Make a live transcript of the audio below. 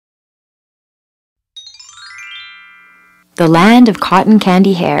The Land of Cotton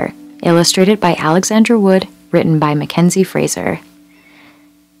Candy Hair, illustrated by Alexandra Wood, written by Mackenzie Fraser.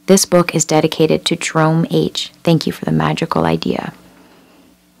 This book is dedicated to Jerome H. Thank you for the magical idea.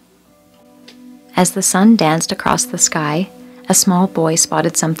 As the sun danced across the sky, a small boy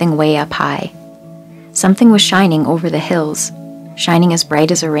spotted something way up high. Something was shining over the hills, shining as bright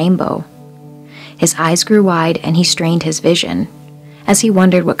as a rainbow. His eyes grew wide and he strained his vision, as he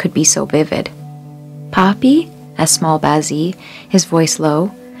wondered what could be so vivid. "Poppy?" asked small Bazzy, his voice low.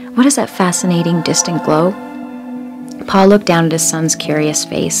 "What is that fascinating, distant glow?" Pa looked down at his son's curious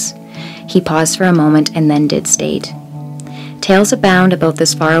face. He paused for a moment and then did state, "Tales abound about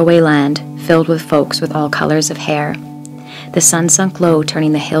this faraway land, filled with folks with all colors of hair." The sun sunk low,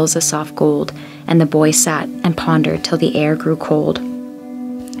 turning the hills a soft gold, and the boy sat and pondered till the air grew cold.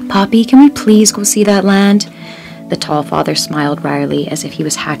 "Poppy, can we please go see that land?" The tall father smiled wryly as if he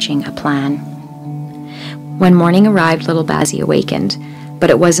was hatching a plan. When morning arrived, little Bazzy awakened, but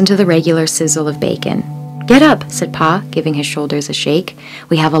it wasn't to the regular sizzle of bacon. "Get up," said Pa, giving his shoulders a shake.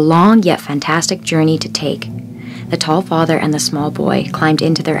 "We have a long yet fantastic journey to take." The tall father and the small boy climbed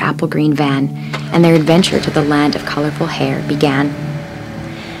into their apple-green van, and their adventure to the land of colorful hair began.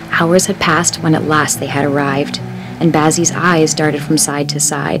 Hours had passed when at last they had arrived, and Bazzy's eyes darted from side to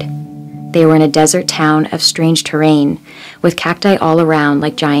side. They were in a desert town of strange terrain, with cacti all around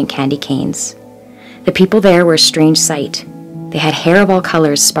like giant candy canes. The people there were a strange sight. They had hair of all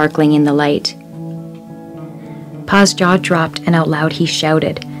colors sparkling in the light. Pa's jaw dropped, and out loud he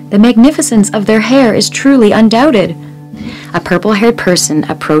shouted, "The magnificence of their hair is truly undoubted." A purple-haired person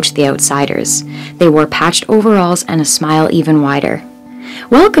approached the outsiders. They wore patched overalls and a smile even wider.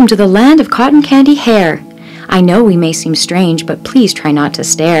 "Welcome to the land of cotton candy hair. I know we may seem strange, but please try not to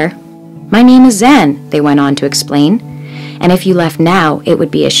stare. My name is Zan," they went on to explain, "and if you left now, it would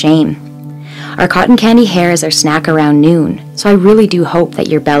be a shame. Our cotton candy hair is our snack around noon, so I really do hope that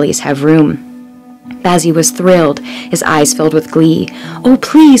your bellies have room." Bazzy was thrilled, his eyes filled with glee. "Oh,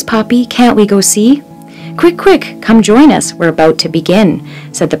 please, Poppy, can't we go see?" "Quick, quick, come join us, we're about to begin,"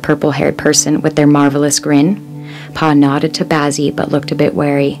 said the purple-haired person with their marvelous grin. Pa nodded to Bazzy, but looked a bit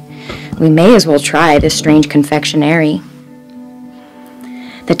wary. "We may as well try this strange confectionery."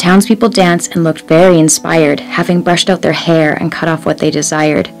 The townspeople danced and looked very inspired, having brushed out their hair and cut off what they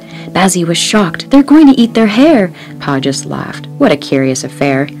desired. Bazzy was shocked. "They're going to eat their hair." Pa just laughed. What a curious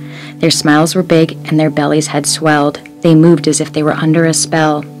affair. Their smiles were big and their bellies had swelled. They moved as if they were under a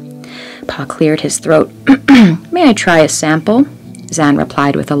spell. Pa cleared his throat. "May I try a sample?" Zan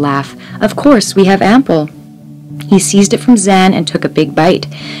replied with a laugh. "Of course, we have ample." He seized it from Zan and took a big bite,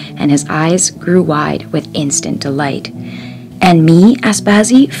 and his eyes grew wide with instant delight. "And me?" asked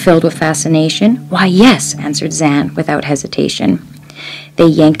Bazzy, filled with fascination. "Why, yes," answered Zan without hesitation. They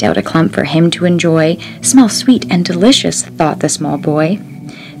yanked out a clump for him to enjoy. "Smells sweet and delicious," thought the small boy.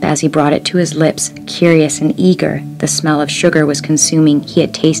 Bazzy brought it to his lips, curious and eager. The smell of sugar was consuming. He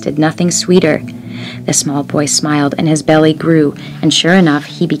had tasted nothing sweeter. The small boy smiled and his belly grew, and sure enough,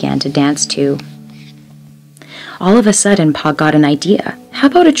 he began to dance too. All of a sudden, Pa got an idea. "How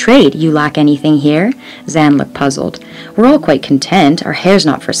about a trade? You lack anything here?" Zan looked puzzled. "We're all quite content. Our hair's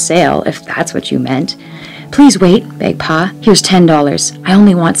not for sale, if that's what you meant." "Please wait," begged Pa. "Here's $10. I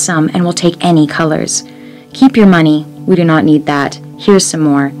only want some, and we'll take any colors." "Keep your money. We do not need that. Here's some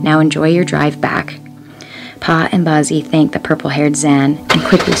more. Now enjoy your drive back." Pa and Bazzy thanked the purple-haired Zan and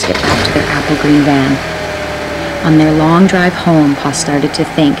quickly skipped back to their apple-green van. On their long drive home, Pa started to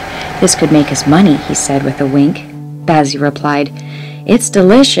think. "This could make us money," he said with a wink. Bazzy replied, "It's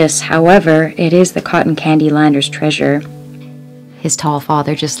delicious. However, it is the cotton candy lander's treasure." His tall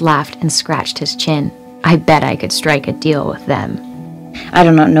father just laughed and scratched his chin. "I bet I could strike a deal with them." "I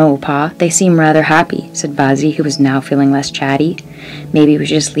do not know, Pa. They seem rather happy," said Bazzy, who was now feeling less chatty. "Maybe we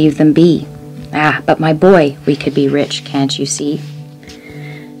should just leave them be." "Ah, but my boy, we could be rich, can't you see?"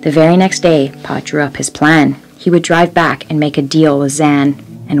 The very next day, Pa drew up his plan. He would drive back and make a deal with Zan,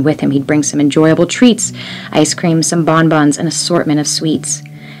 and with him he'd bring some enjoyable treats, ice cream, some bonbons, an assortment of sweets.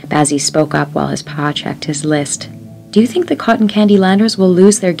 Bazzy spoke up while his Pa checked his list. "Do you think the cotton candy landers will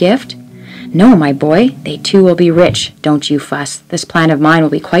lose their gift?" "No, my boy. They too will be rich. Don't you fuss. This plan of mine will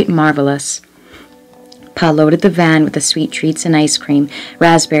be quite marvelous." Pa loaded the van with the sweet treats and ice cream,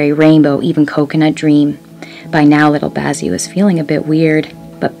 raspberry, rainbow, even coconut dream. By now, little Bazzy was feeling a bit weird,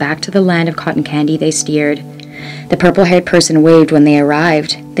 but back to the land of cotton candy they steered. The purple-haired person waved when they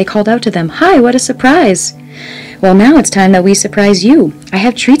arrived. They called out to them, "Hi, what a surprise!" "Well, now it's time that we surprise you. I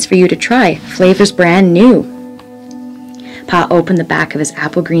have treats for you to try, flavors brand new." Pa opened the back of his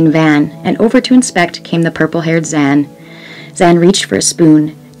apple-green van, and over to inspect came the purple-haired Zan. Zan reached for a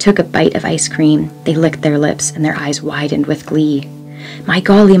spoon, took a bite of ice cream. They licked their lips, and their eyes widened with glee. My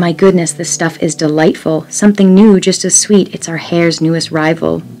golly, my goodness, this stuff is delightful. Something new, just as sweet. It's our hare's newest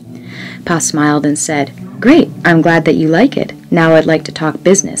rival. Pa smiled and said, Great, I'm glad that you like it. Now I'd like to talk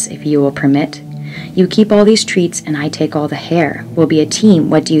business, if you will permit. You keep all these treats, and I take all the hair. We'll be a team.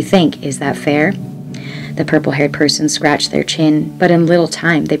 What do you think? Is that fair? The purple-haired person scratched their chin, but in little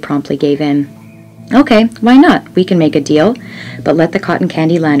time they promptly gave in. Okay, why not? We can make a deal, but let the cotton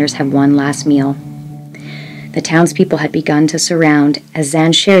candy landers have one last meal. The townspeople had begun to surround as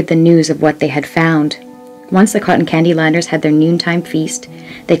Zan shared the news of what they had found. Once the cotton candy landers had their noontime feast,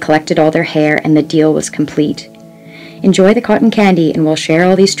 they collected all their hair and the deal was complete. Enjoy the cotton candy and we'll share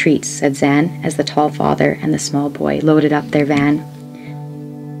all these treats, said Zan, as the tall father and the small boy loaded up their van.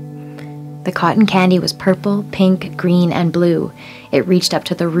 The cotton candy was purple, pink, green, and blue. It reached up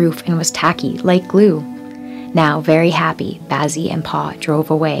to the roof and was tacky, like glue. Now, very happy, Bazzy and Pa drove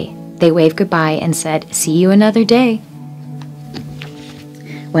away. They waved goodbye and said, See you another day.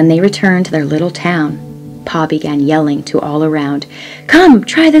 When they returned to their little town, Pa began yelling to all around, Come,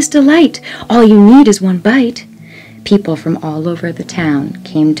 try this delight. All you need is one bite. People from all over the town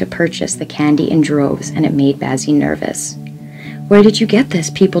came to purchase the candy in droves, and it made Bazzy nervous. Where did you get this?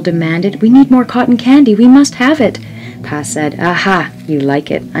 People demanded. We need more cotton candy. We must have it. Pa said, Aha, you like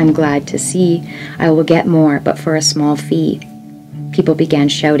it. I'm glad to see. I will get more, but for a small fee. People began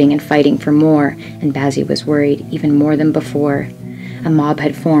shouting and fighting for more, and Bazzy was worried even more than before. A mob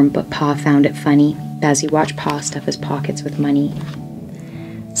had formed, but Pa found it funny. Bazzy watched Pa stuff his pockets with money.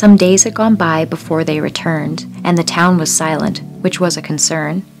 Some days had gone by before they returned, and the town was silent, which was a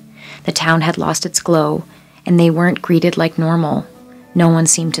concern. The town had lost its glow, and they weren't greeted like normal. No one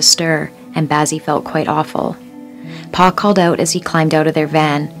seemed to stir, and Bazzy felt quite awful. Pa called out as he climbed out of their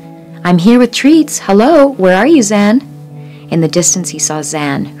van, I'm here with treats. Hello, where are you, Zan? In the distance he saw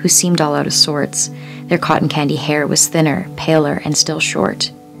Zan, who seemed all out of sorts. Their cotton candy hair was thinner, paler, and still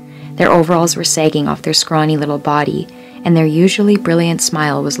short. Their overalls were sagging off their scrawny little body, and their usually brilliant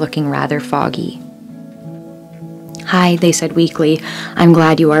smile was looking rather foggy. Hi, they said weakly. I'm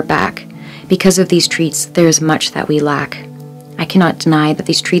glad you are back. Because of these treats, there is much that we lack. I cannot deny that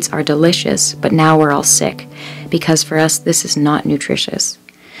these treats are delicious, but now we're all sick, because for us this is not nutritious.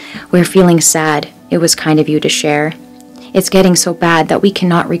 We're feeling sad. It was kind of you to share. It's getting so bad that we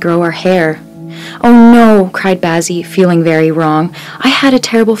cannot regrow our hair. Oh no, cried Bazzy, feeling very wrong. I had a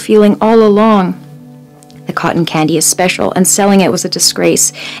terrible feeling all along. The cotton candy is special, and selling it was a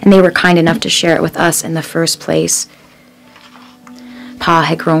disgrace, and they were kind enough to share it with us in the first place. Pa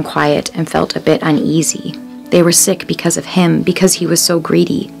had grown quiet and felt a bit uneasy. They were sick because of him, because he was so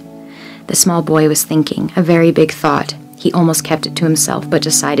greedy. The small boy was thinking, a very big thought. He almost kept it to himself, but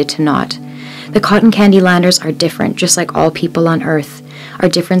decided to not. The cotton candy landers are different, just like all people on earth. Our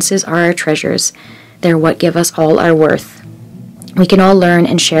differences are our treasures. They're what give us all our worth. We can all learn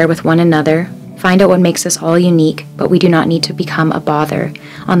and share with one another, find out what makes us all unique, but we do not need to become a bother.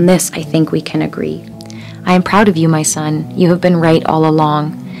 On this, I think we can agree. I am proud of you, my son. You have been right all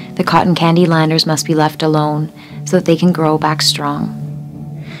along. The cotton candy landers must be left alone, so that they can grow back strong.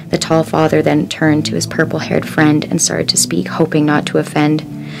 The tall father then turned to his purple-haired friend and started to speak, hoping not to offend.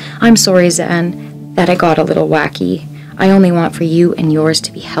 I'm sorry, Zan, that I got a little wacky. I only want for you and yours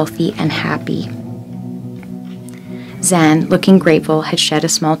to be healthy and happy. Zan, looking grateful, had shed a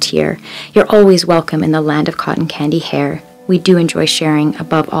small tear. You're always welcome in the land of cotton candy hair. We do enjoy sharing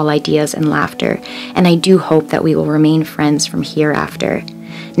above all ideas and laughter, and I do hope that we will remain friends from hereafter.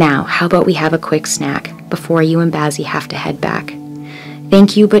 Now, how about we have a quick snack before you and Bazzy have to head back?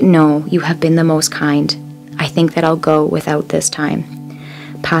 Thank you, but no, you have been the most kind. I think that I'll go without this time.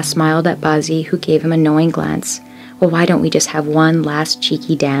 Pa smiled at Bazzy, who gave him a knowing glance. Well, why don't we just have one last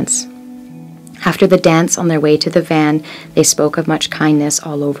cheeky dance? After the dance, on their way to the van, they spoke of much kindness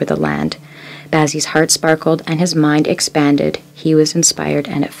all over the land. Bazzy's heart sparkled and his mind expanded. He was inspired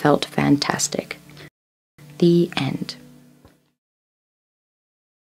and it felt fantastic. The end.